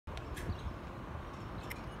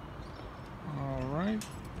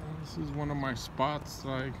This is one of my spots that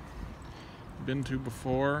I've been to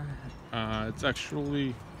before. It's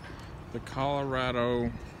actually the Colorado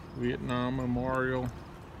Vietnam Memorial.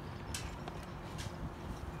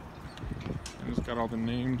 And it's got all the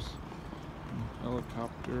names.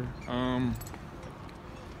 Helicopter. Go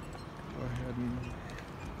ahead and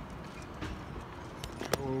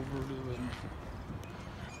go over to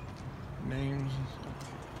the names.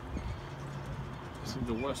 This is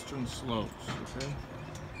the Western Slopes, okay?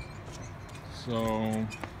 So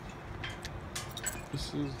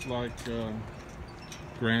this is like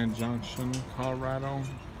Grand Junction, Colorado.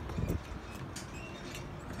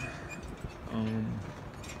 And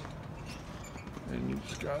you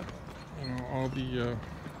just got, all the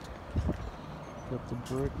got the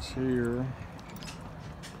bricks here.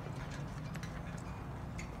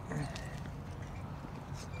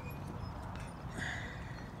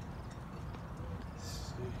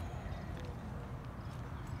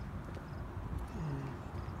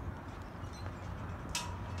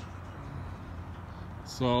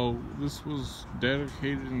 So this was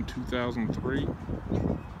dedicated in 2003.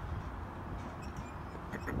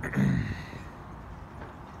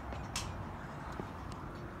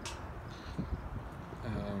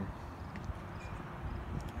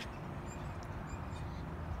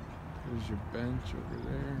 There's your bench over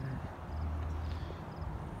there.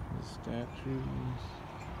 The statues,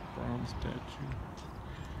 bronze statue.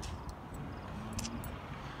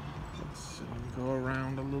 Let's see, go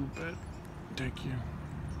around a little bit, take you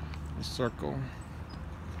a circle.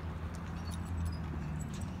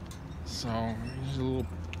 So here's a little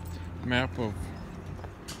map of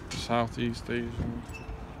Southeast Asia.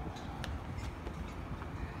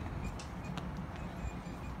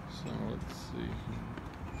 So let's see.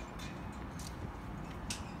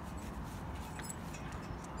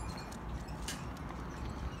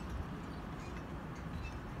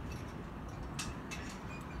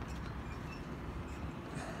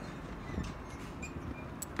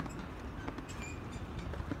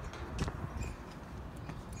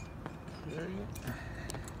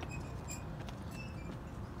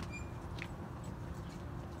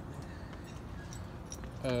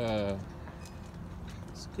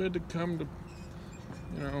 It's good to come to,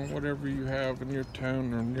 whatever you have in your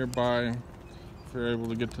town or nearby, if you're able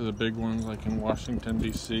to get to the big ones like in Washington,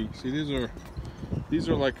 D.C. See, these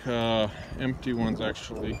are like empty ones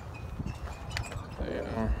actually. They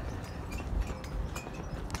I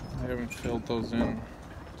haven't filled those in,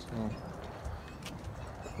 so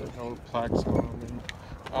there's no plaques on them.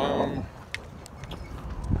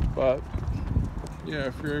 But yeah,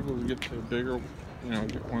 if you're able to get to a bigger,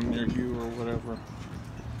 get one near you or whatever,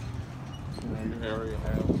 your area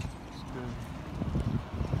has, it's good.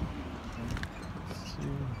 Let's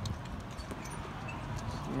see.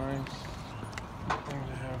 It's nice thing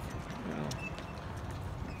to have,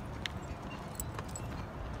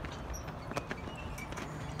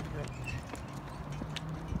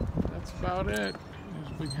 That's about it. There's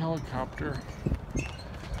a big helicopter.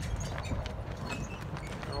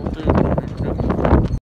 That'll do.